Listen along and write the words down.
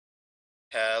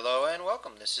Hello and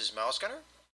welcome. This is Mouse Gunner,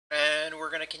 and we're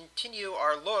going to continue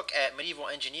our look at medieval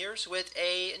engineers with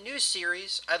a new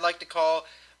series I'd like to call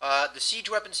the Siege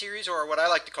Weapon series, or what I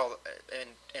like to call,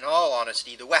 in all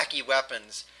honesty, the Wacky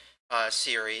Weapons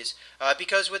series.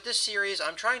 Because with this series,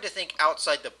 I'm trying to think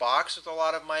outside the box with a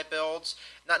lot of my builds,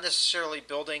 not necessarily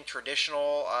building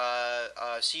traditional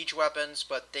siege weapons,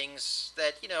 but things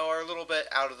that are a little bit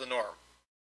out of the norm.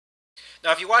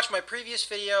 Now, if you watched my previous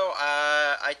video,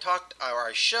 I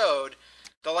showed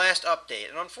the last update,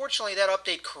 and unfortunately that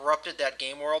update corrupted that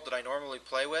game world that I normally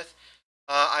play with.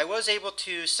 I was able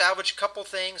to salvage a couple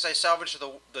things. I salvaged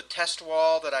the test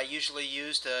wall that I usually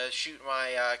use to shoot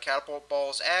my catapult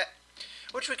balls at,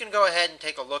 which we can go ahead and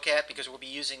take a look at because we'll be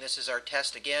using this as our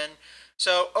test again.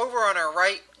 So over on our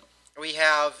right, we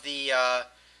have the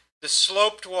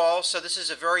sloped wall. So this is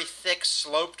a very thick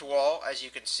sloped wall, as you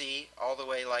can see, all the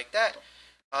way like that.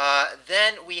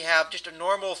 Then we have just a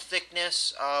normal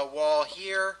thickness wall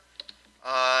here,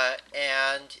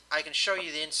 and I can show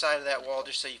you the inside of that wall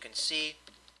just so you can see.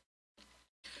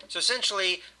 So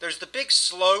essentially, there's the big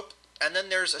slope, and then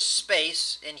there's a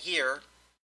space in here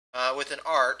with an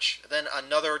arch, then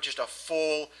another just a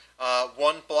full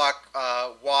 1 block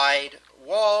wide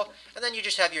wall, and then you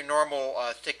just have your normal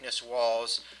thickness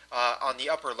walls on the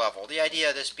upper level. The idea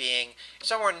of this being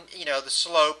somewhere in the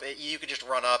slope, you could just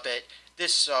run up it.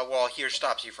 This wall here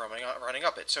stops you from running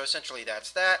up it. So essentially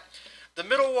that's that. The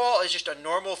middle wall is just a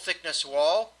normal thickness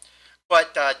wall,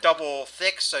 but double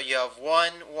thick. So you have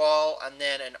one wall and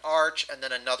then an arch and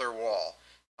then another wall.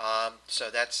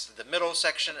 So that's the middle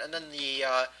section, and then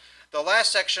the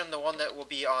last section, the one that will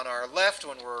be on our left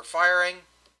when we're firing,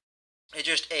 is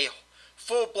just a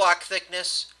full block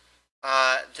thickness,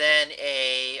 then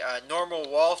a normal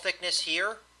wall thickness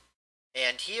here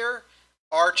and here,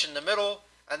 arch in the middle,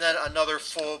 and then another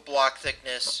full block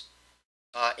thickness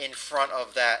in front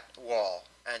of that wall.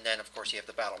 And then, of course, you have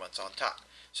the battlements on top.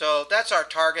 So that's our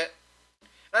target.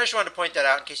 And I just wanted to point that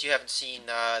out in case you haven't seen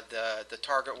the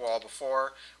target wall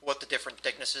before, what the different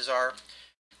thicknesses are.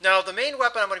 Now, the main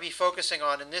weapon I'm going to be focusing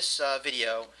on in this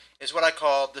video is what I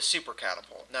call the Super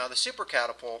Catapult. Now, the Super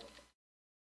Catapult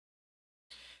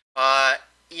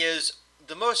is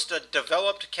the most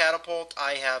developed catapult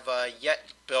I have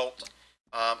yet built,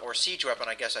 or siege weapon,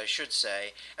 I guess I should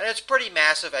say. And it's pretty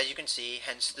massive, as you can see,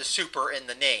 hence the super in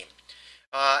the name.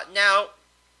 Now,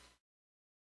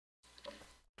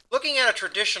 looking at a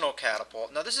traditional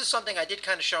catapult, now this is something I did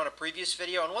kind of show in a previous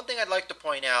video, and one thing I'd like to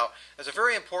point out as a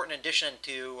very important addition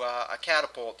to a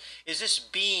catapult is this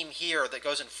beam here that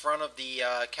goes in front of the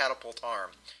catapult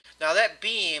arm. Now that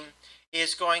beam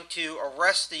is going to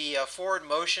arrest the forward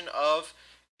motion of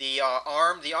the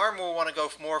arm. The arm will want to go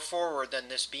more forward than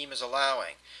this beam is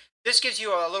allowing. This gives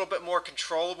you a little bit more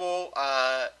controllable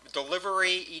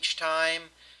delivery each time,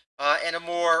 and a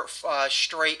more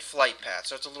straight flight path,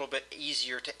 so it's a little bit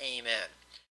easier to aim in.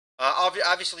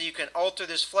 Obviously, you can alter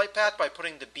this flight path by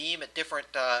putting the beam at different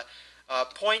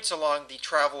points along the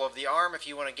travel of the arm if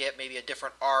you want to get maybe a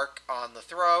different arc on the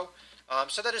throw.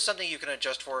 So that is something you can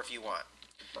adjust for if you want.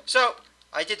 So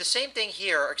I did the same thing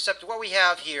here, except what we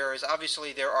have here is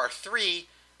obviously there are three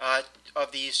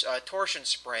of these torsion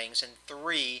springs and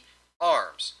three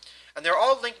arms. And they're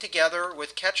all linked together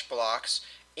with catch blocks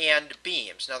and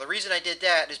beams. Now the reason I did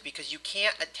that is because you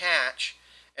can't attach,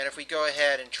 and if we go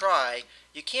ahead and try,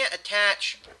 you can't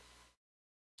attach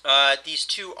these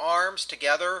two arms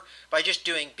together by just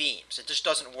doing beams. It just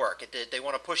doesn't work. They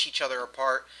want to push each other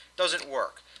apart. It doesn't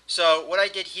work. So what I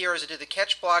did here is I did the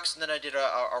catch blocks, and then I did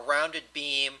a rounded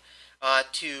beam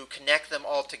to connect them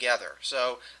all together.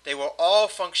 So they will all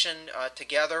function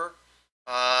together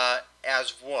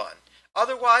as one.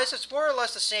 Otherwise, it's more or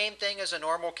less the same thing as a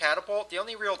normal catapult. The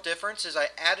only real difference is I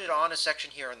added on a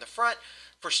section here in the front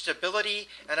for stability,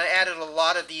 and I added a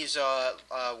lot of these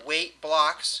weight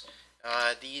blocks.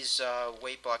 These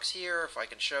weight blocks here, if I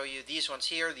can show you, these ones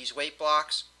here, these weight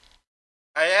blocks.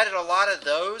 I added a lot of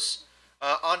those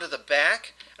onto the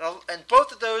back, and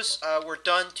both of those were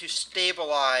done to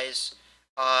stabilize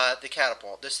the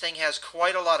catapult. This thing has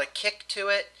quite a lot of kick to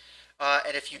it,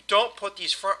 and if you don't put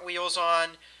these front wheels on,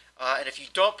 and if you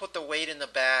don't put the weight in the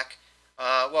back,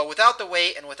 well, without the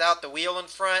weight and without the wheel in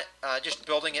front, just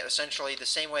building it essentially the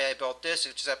same way I built this,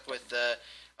 except with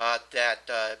that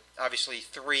obviously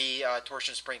three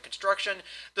torsion spring construction,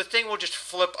 the thing will just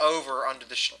flip over under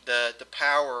the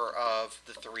power of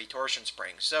the three torsion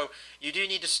springs. So you do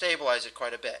need to stabilize it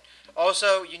quite a bit.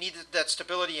 Also, you need that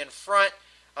stability in front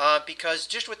because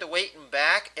just with the weight in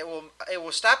back, it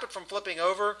will stop it from flipping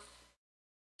over,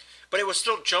 but it will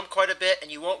still jump quite a bit,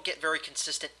 and you won't get very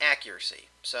consistent accuracy.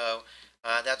 So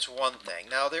That's one thing.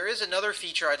 Now, there is another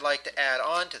feature I'd like to add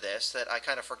on to this that I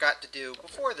kind of forgot to do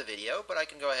before the video, but I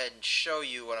can go ahead and show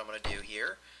you what I'm going to do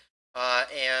here.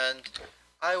 And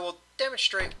I will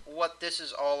demonstrate what this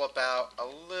is all about a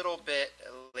little bit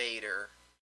later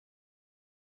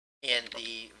in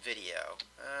the video.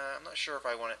 I'm not sure if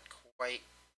I want it quite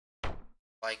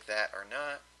like that or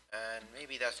not, and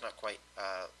maybe that's not quite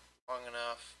long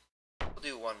enough. We'll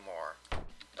do one more.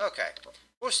 Okay,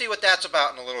 we'll see what that's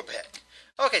about in a little bit.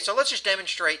 Okay, so let's just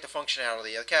demonstrate the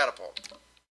functionality of the catapult.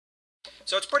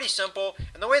 So it's pretty simple,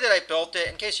 and the way that I built it,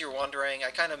 in case you're wondering,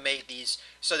 I kind of made these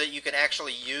so that you can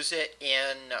actually use it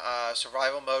in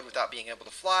survival mode without being able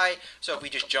to fly. So if we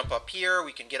just jump up here,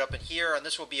 we can get up in here, and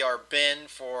this will be our bin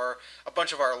for a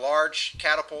bunch of our large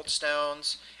catapult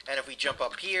stones. And if we jump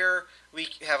up here, we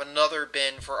have another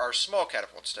bin for our small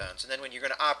catapult stones. And then when you're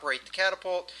going to operate the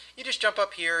catapult, you just jump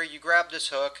up here, you grab this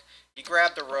hook, you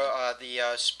grab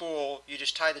the spool, you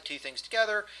just tie the two things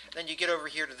together, then you get over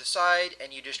here to the side,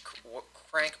 and you just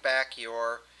crank back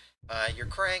your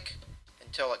crank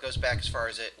until it goes back as far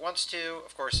as it wants to.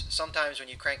 Of course, sometimes when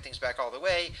you crank things back all the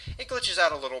way, it glitches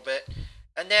out a little bit.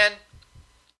 And then,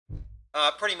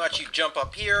 pretty much you jump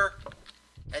up here,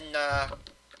 and,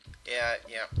 yeah,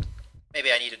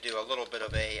 maybe I need to do a little bit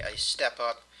of a step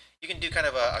up. You can do kind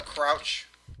of a crouch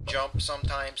jump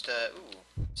sometimes to, ooh,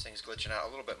 this thing's glitching out a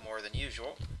little bit more than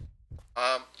usual.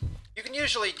 You can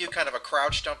usually do kind of a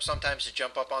crouch jump sometimes to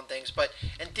jump up on things, but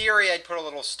in theory I'd put a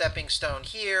little stepping stone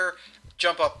here,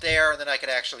 jump up there, and then I could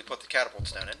actually put the catapult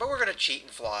stone in. But we're going to cheat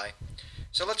and fly.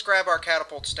 So let's grab our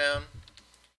catapult stone,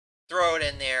 throw it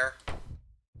in there,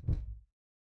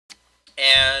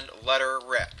 and let her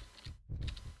rip.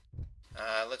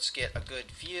 Let's get a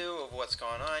good view of what's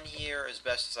going on here as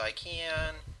best as I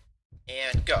can,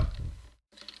 and go.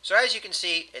 So as you can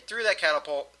see, it threw that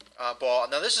catapult ball.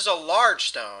 Now this is a large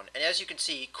stone, and as you can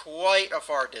see, quite a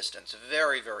far distance,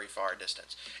 very, very far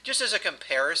distance. Just as a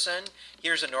comparison,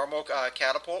 here's a normal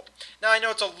catapult. Now I know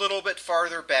it's a little bit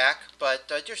farther back,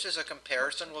 but just as a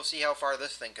comparison, we'll see how far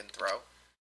this thing can throw.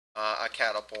 A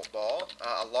catapult ball,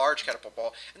 a large catapult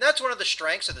ball. And that's one of the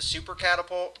strengths of the super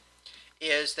catapult,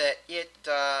 is that it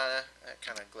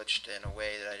kind of glitched in a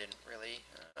way that I didn't really,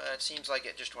 it seems like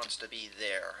it just wants to be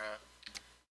there, huh?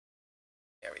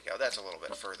 There we go, that's a little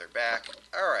bit further back.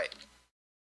 Alright.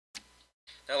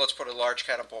 Now let's put a large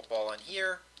catapult ball in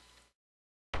here.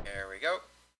 There we go.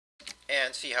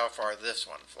 And see how far this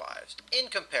one flies. In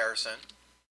comparison,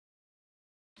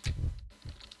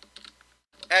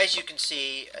 as you can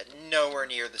see, nowhere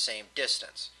near the same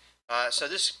distance. So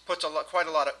this puts quite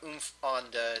a lot of oomph on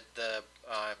the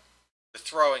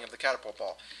throwing of the catapult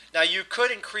ball. Now you could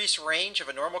increase range of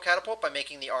a normal catapult by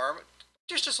making the arm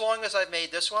just as long as I've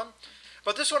made this one.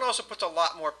 But this one also puts a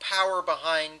lot more power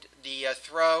behind the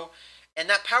throw, and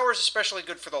that power is especially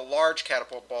good for the large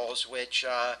catapult balls, which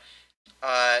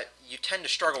you tend to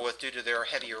struggle with due to their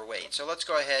heavier weight. So let's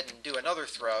go ahead and do another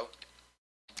throw.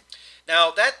 Now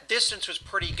that distance was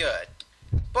pretty good,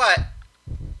 but,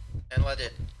 and let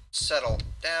it settle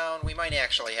down. We might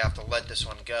actually have to let this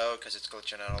one go because it's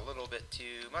glitching out a little bit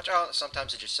too much. Oh,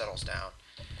 sometimes it just settles down.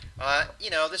 You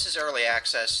know, this is early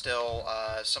access still.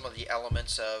 Some of the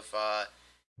elements of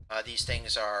these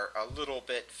things are a little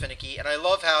bit finicky, and I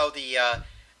love how the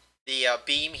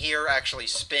beam here actually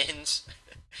spins.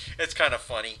 It's kind of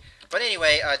funny. But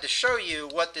anyway, to show you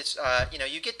what this, you know,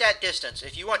 you get that distance.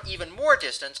 If you want even more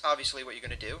distance, obviously what you're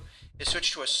going to do is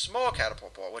switch to a small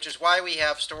catapult ball, which is why we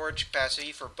have storage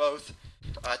capacity for both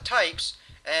types.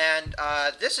 And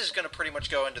this is going to pretty much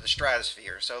go into the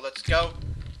stratosphere. So let's go.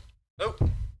 Oh.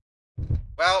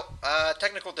 Well,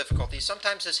 technical difficulties.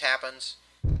 Sometimes this happens,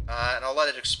 and I'll let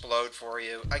it explode for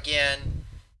you. Again,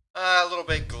 a little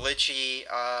bit glitchy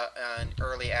on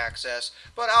early access,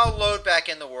 but I'll load back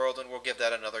in the world and we'll give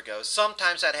that another go.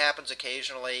 Sometimes that happens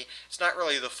occasionally. It's not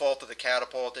really the fault of the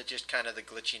catapult, it's just kind of the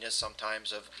glitchiness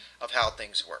sometimes of how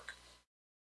things work.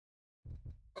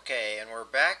 Okay, and we're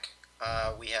back.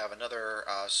 We have another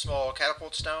small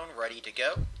catapult stone ready to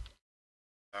go.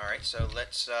 Alright, so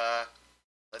let's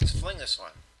fling this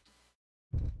one.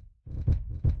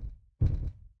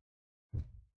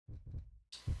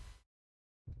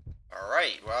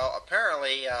 Alright, well,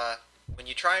 apparently, when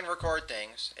you try and record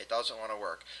things, it doesn't want to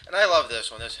work. And I love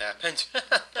this when this happens.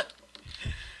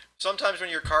 Sometimes when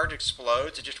your card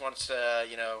explodes, it just wants to,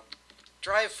 you know,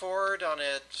 drive forward on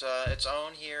its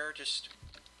own here, just...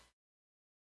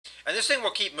 And this thing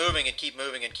will keep moving and keep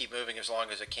moving and keep moving as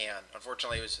long as it can.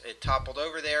 Unfortunately, it toppled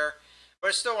over there, but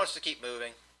it still wants to keep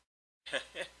moving.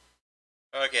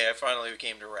 Okay, I finally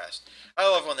came to rest. I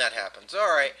love when that happens.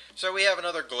 Alright, so we have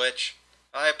another glitch.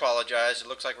 I apologize. It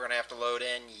looks like we're going to have to load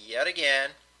in yet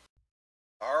again.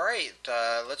 Alright,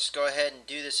 let's go ahead and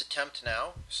do this attempt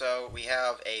now. So we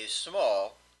have a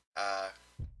small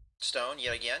stone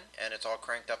yet again, and it's all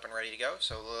cranked up and ready to go.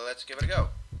 So let's give it a go.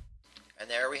 And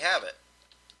there we have it.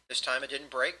 This time it didn't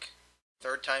break.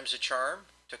 Third time's a charm.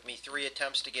 Took me 3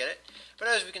 attempts to get it. But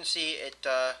as we can see, it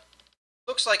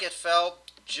looks like it fell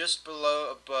just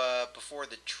below, before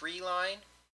the tree line.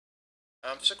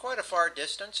 So quite a far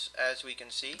distance, as we can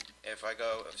see. If I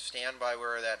go stand by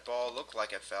where that ball looked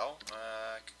like it fell,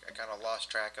 I kind of lost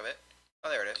track of it. Oh,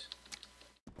 there it is.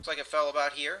 Looks like it fell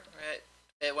about here.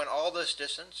 It went all this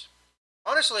distance.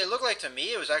 Honestly, it looked like to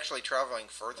me it was actually traveling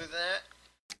further than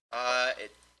that.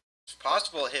 It's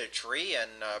possible it hit a tree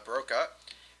and broke up.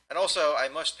 And also, I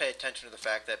must pay attention to the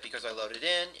fact that because I loaded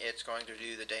in, it's going to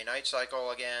do the day-night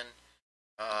cycle again.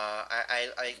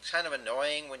 It's kind of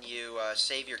annoying when you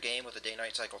save your game with the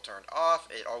day-night cycle turned off.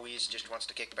 It always just wants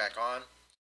to kick back on.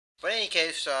 But in any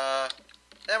case,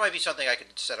 that might be something I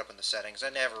could set up in the settings. I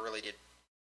never really did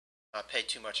pay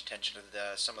too much attention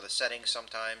to some of the settings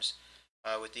sometimes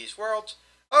with these worlds.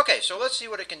 Okay, so let's see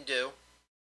what it can do.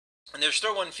 And there's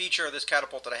still one feature of this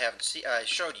catapult that I haven't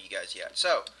showed you guys yet.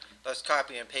 So let's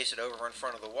copy and paste it over in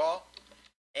front of the wall.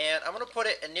 And I'm going to put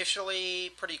it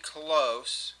initially pretty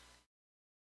close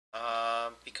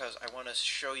because I want to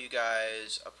show you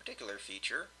guys a particular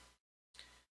feature.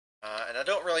 And I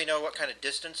don't really know what kind of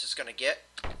distance it's going to get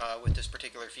with this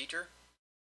particular feature.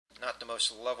 Not the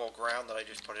most level ground that I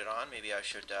just put it on. Maybe I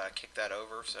should kick that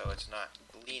over so it's not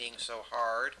leaning so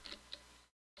hard.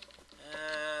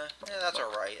 Yeah, that's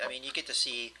alright. I mean, you get to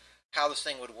see how this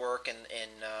thing would work in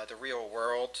the real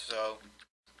world. So,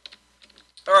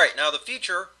 alright, now the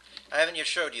feature, I haven't yet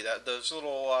showed you that. Those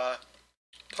little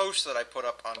posts that I put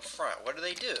up on front, what do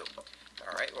they do?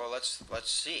 Alright, well, let's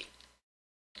see.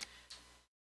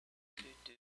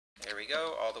 There we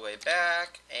go, all the way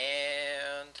back,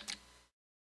 and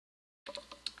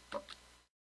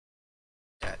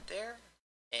that there.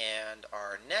 And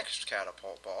our next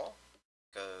catapult ball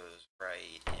goes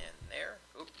right in there.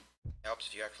 Oop, helps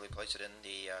if you actually place it in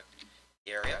the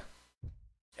area.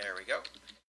 There we go.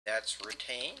 That's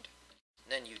retained. And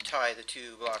then you tie the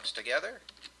 2 blocks together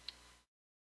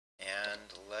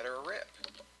and let her rip.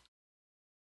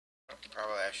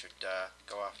 Probably I should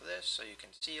go off of this so you can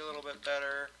see a little bit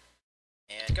better.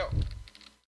 And go.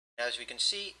 As we can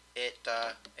see, it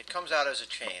comes out as a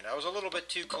chain. I was a little bit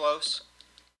too close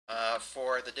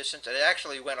for the distance. It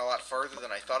actually went a lot further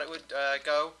than I thought it would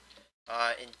go.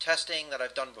 In testing that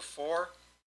I've done before,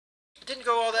 it didn't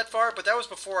go all that far, but that was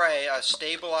before I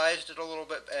stabilized it a little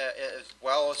bit as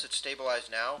well as it's stabilized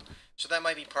now. So that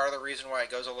might be part of the reason why it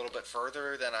goes a little bit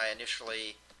further than I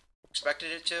initially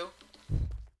expected it to.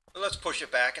 But let's push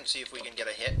it back and see if we can get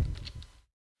a hit.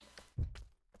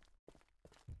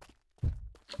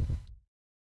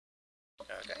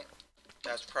 Okay,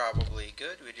 that's probably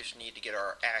good. We just need to get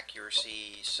our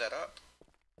accuracy set up.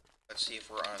 Let's see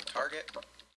if we're on target.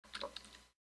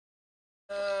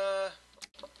 A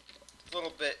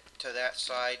little bit to that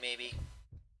side, maybe.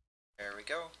 There we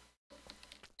go.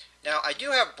 Now, I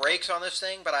do have brakes on this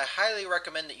thing, but I highly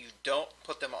recommend that you don't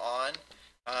put them on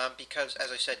because, as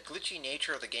I said, glitchy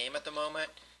nature of the game at the moment,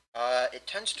 it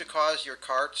tends to cause your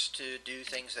carts to do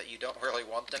things that you don't really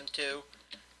want them to.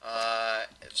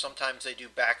 Sometimes they do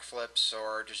backflips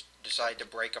or just decide to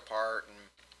break apart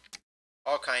and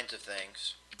all kinds of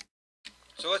things.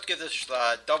 So let's give this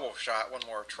double shot one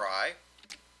more try.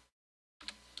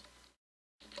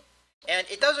 And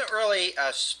it doesn't really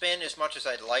spin as much as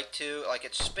I'd like to. Like,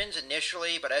 it spins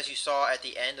initially, but as you saw at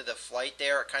the end of the flight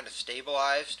there, it kind of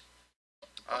stabilized.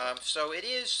 So it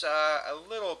is a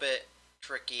little bit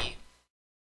tricky.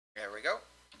 There we go.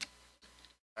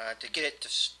 To get it to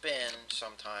spin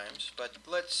sometimes, but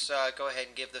let's go ahead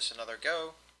and give this another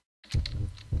go.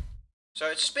 So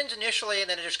it spins initially and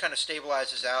then it just kind of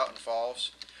stabilizes out and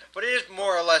falls, but it is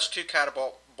more or less 2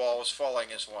 catapult balls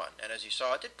falling as one, and as you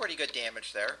saw, it did pretty good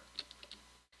damage there.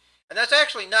 And that's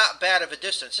actually not bad of a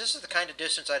distance. This is the kind of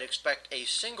distance I'd expect a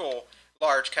single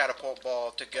large catapult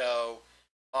ball to go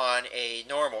on a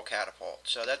normal catapult,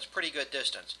 so that's pretty good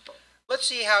distance. Let's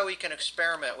see how we can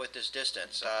experiment with this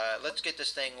distance. Let's get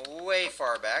this thing way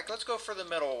far back. Let's go for the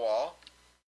middle wall.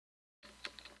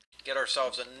 Get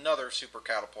ourselves another super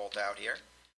catapult out here.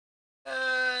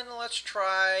 And let's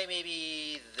try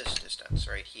maybe this distance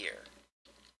right here.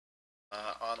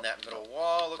 On that middle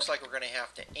wall. Looks like we're going to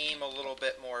have to aim a little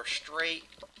bit more straight.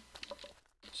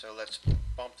 So let's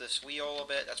bump this wheel a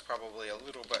bit. That's probably a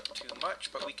little bit too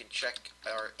much, but we can check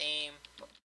our aim.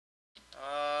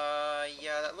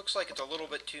 Yeah, that looks like it's a little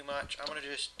bit too much. I'm going to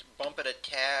just bump it a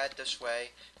tad this way,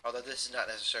 although this is not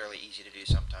necessarily easy to do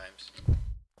sometimes.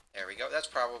 There we go. That's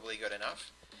probably good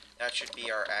enough. That should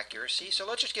be our accuracy. So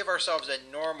let's just give ourselves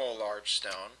a normal large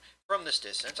stone from this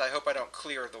distance. I hope I don't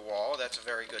clear the wall. That's a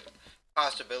very good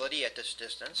possibility at this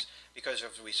distance, because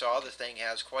as we saw, the thing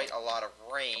has quite a lot of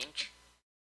range.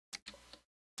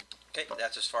 Okay,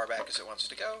 that's as far back as it wants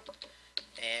to go.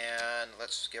 And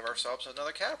let's give ourselves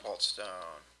another catapult stone.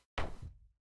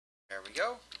 There we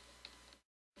go.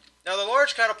 Now the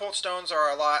large catapult stones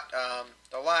are a lot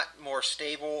more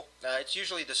stable. It's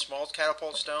usually the small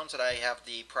catapult stones that I have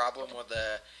the problem with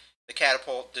the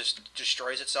catapult just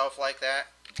destroys itself like that.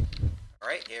 All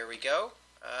right, here we go.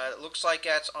 It looks like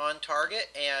that's on target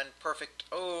and perfect.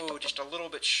 Oh, just a little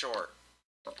bit short.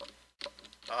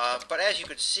 But as you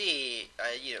can see,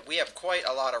 we have quite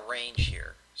a lot of range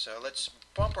here. So let's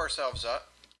bump ourselves up.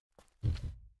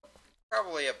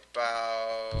 Probably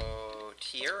about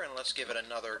here, and let's give it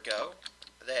another go.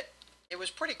 It was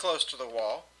pretty close to the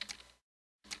wall.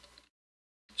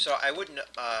 So I wouldn't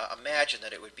imagine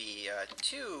that it would be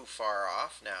too far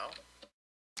off now.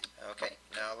 Okay,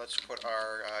 now let's put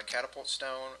our catapult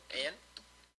stone in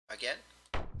again.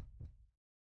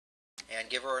 And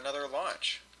give her another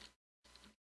launch.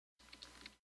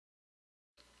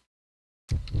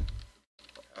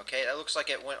 Okay, that looks like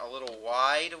it went a little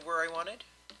wide of where I wanted,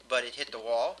 but it hit the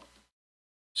wall.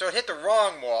 So it hit the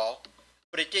wrong wall,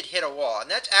 but it did hit a wall. And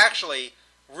that's actually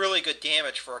really good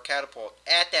damage for a catapult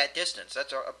at that distance.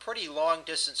 That's a pretty long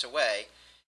distance away.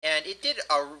 And it did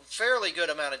a fairly good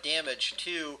amount of damage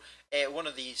to one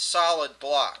of the solid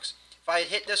blocks. If I had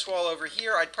hit this wall over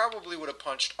here, I probably would have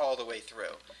punched all the way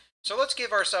through. So let's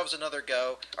give ourselves another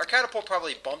go. Our catapult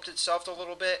probably bumped itself a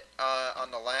little bit on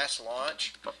the last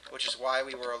launch, which is why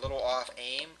we were a little off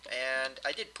aim. And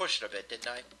I did push it a bit, didn't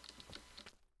I?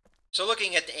 So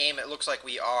looking at the aim, it looks like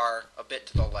we are a bit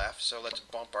to the left. So let's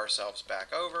bump ourselves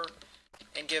back over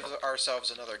and give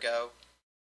ourselves another go.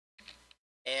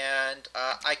 And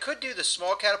I could do the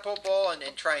small catapult ball and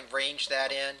try and range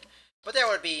that in. But that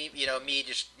would be, me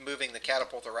just moving the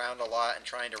catapult around a lot and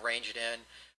trying to range it in.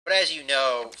 But as you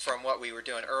know from what we were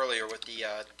doing earlier with the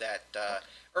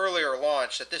earlier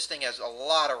launch, that this thing has a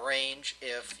lot of range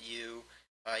if you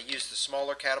use the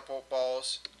smaller catapult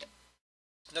balls.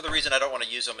 Another reason I don't want to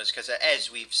use them is because,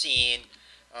 as we've seen,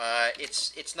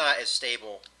 it's not as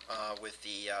stable with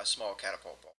the small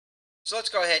catapult ball. So let's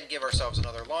go ahead and give ourselves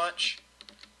another launch.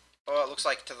 Oh, it looks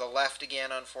like to the left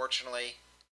again, unfortunately.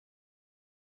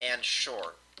 And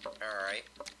short. Alright.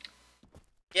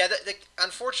 Yeah,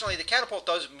 unfortunately, the catapult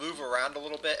does move around a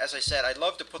little bit. As I said, I'd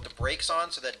love to put the brakes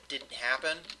on so that it didn't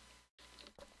happen.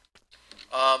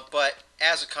 But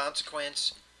as a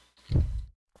consequence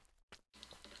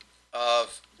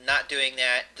of not doing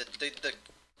that, the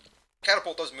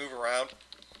catapult does move around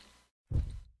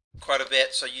quite a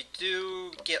bit. So you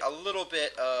do get a little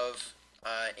bit of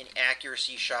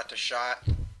inaccuracy shot to shot.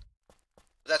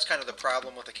 That's kind of the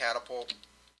problem with the catapult.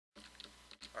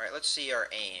 Alright, let's see our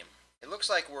aim. It looks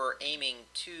like we're aiming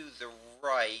to the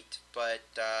right, but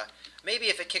maybe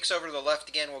if it kicks over to the left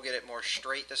again, we'll get it more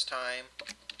straight this time.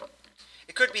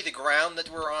 It could be the ground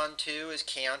that we're on, too, is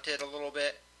canted a little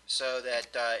bit, so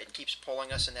that it keeps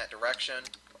pulling us in that direction.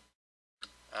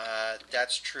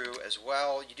 That's true as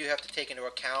well. You do have to take into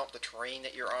account the terrain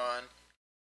that you're on.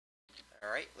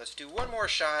 Alright, let's do one more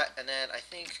shot, and then I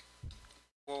think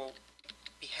we'll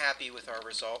be happy with our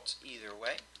results either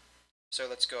way. So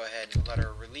let's go ahead and let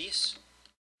her release.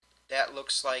 That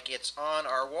looks like it's on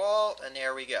our wall, and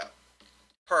there we go.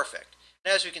 Perfect.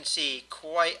 And as we can see,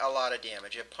 quite a lot of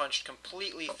damage. It punched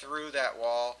completely through that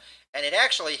wall, and it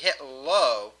actually hit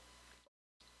low.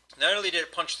 Not only did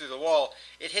it punch through the wall,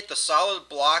 it hit the solid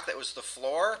block that was the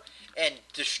floor, and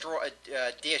destroyed,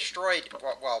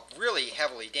 well, really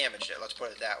heavily damaged it, let's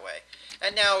put it that way.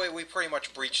 And now we pretty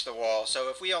much breached the wall, so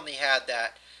if we only had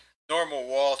that normal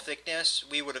wall thickness,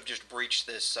 we would have just breached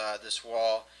this this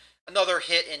wall. Another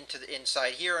hit into the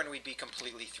inside here, and we'd be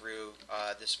completely through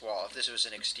this wall if this was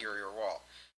an exterior wall.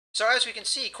 So as we can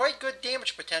see, quite good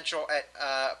damage potential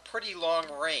at pretty long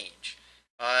range.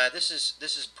 This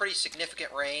is pretty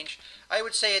significant range. I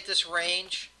would say at this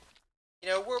range,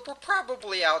 we're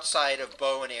probably outside of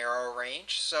bow and arrow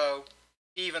range. So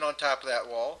even on top of that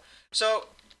wall, so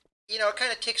it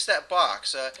kind of ticks that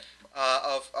box.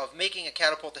 Of making a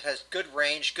catapult that has good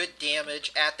range, good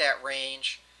damage at that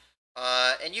range.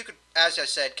 And you could, as I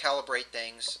said, calibrate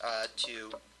things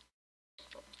to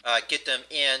get them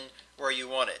in where you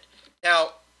want it.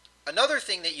 Now, another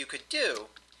thing that you could do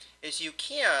is you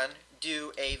can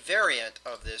do a variant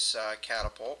of this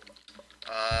catapult.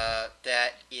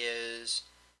 that is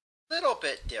a little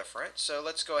bit different. So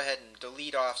let's go ahead and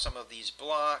delete off some of these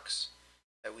blocks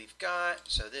that we've got.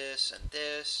 So this and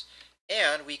this.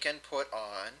 And we can put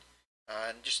on,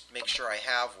 and just make sure I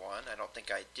have one. I don't think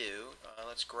I do.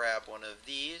 Let's grab one of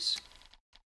these.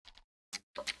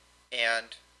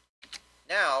 And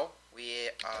now we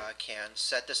can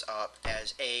set this up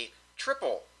as a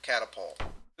triple catapult.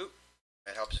 Oop,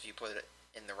 it helps if you put it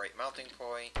in the right mounting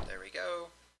point. There we go.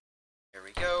 There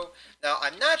we go. Now,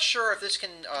 I'm not sure if this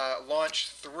can launch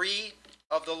 3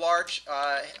 of the large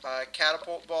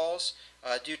catapult balls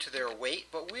due to their weight,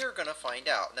 but we're going to find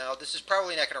out. Now, this is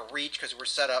probably not going to reach because we're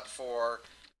set up for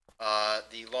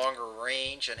the longer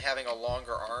range, and having a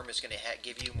longer arm is going to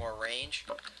give you more range.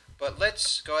 But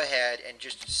let's go ahead and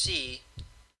just see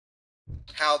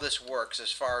how this works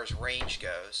as far as range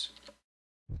goes.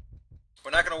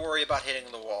 We're not going to worry about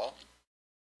hitting the wall,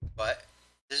 but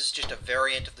this is just a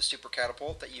variant of the super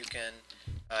catapult that you can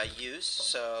use.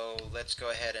 So let's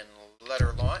go ahead and let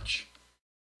her launch.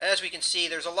 As we can see,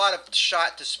 there's a lot of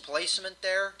shot displacement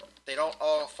there. They don't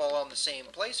all fall on the same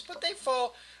place, but they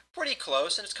fall pretty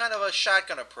close, and it's kind of a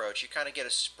shotgun approach. You kind of get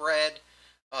a spread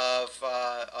of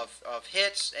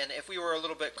hits, and if we were a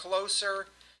little bit closer,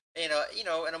 in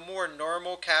a more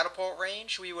normal catapult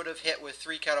range, we would have hit with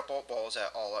 3 catapult balls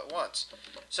all at once.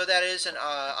 So that is an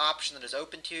option that is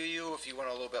open to you. If you want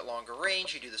a little bit longer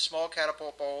range, you do the small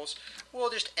catapult balls. We'll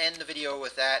just end the video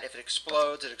with that. If it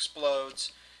explodes, it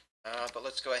explodes. But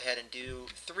let's go ahead and do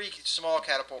 3 small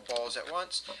catapult balls at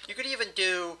once. You could even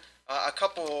do a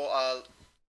couple,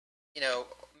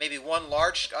 maybe 1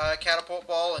 large catapult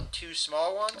ball and 2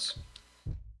 small ones.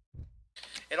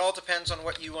 It all depends on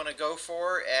what you want to go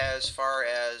for as far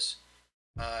as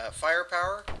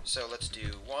firepower. So let's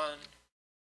do 1,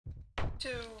 2,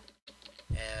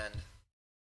 and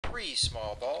 3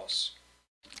 small balls.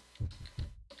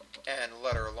 And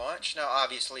let her launch. Now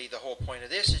obviously the whole point of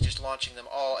this is just launching them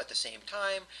all at the same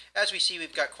time. As we see,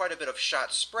 we've got quite a bit of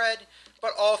shot spread,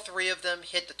 but all 3 of them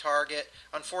hit the target.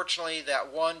 Unfortunately,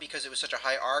 that one, because it was such a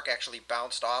high arc, actually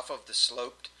bounced off of the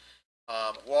sloped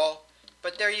wall.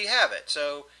 But there you have it.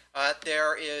 So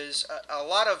there is a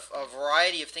lot of a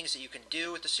variety of things that you can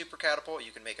do with the super catapult.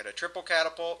 You can make it a triple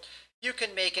catapult. You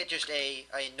can make it just a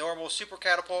normal super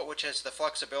catapult, which has the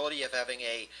flexibility of having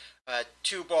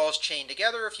 2 balls chained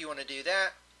together if you want to do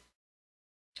that.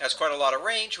 Has quite a lot of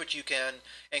range, which you can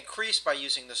increase by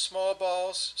using the small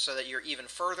balls so that you're even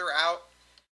further out.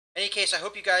 In any case, I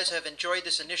hope you guys have enjoyed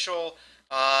this initial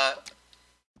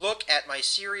look at my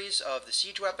series of the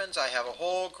siege weapons. I have a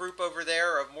whole group over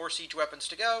there of more siege weapons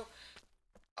to go.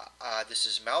 This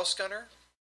is Mouse Gunner,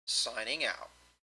 signing out.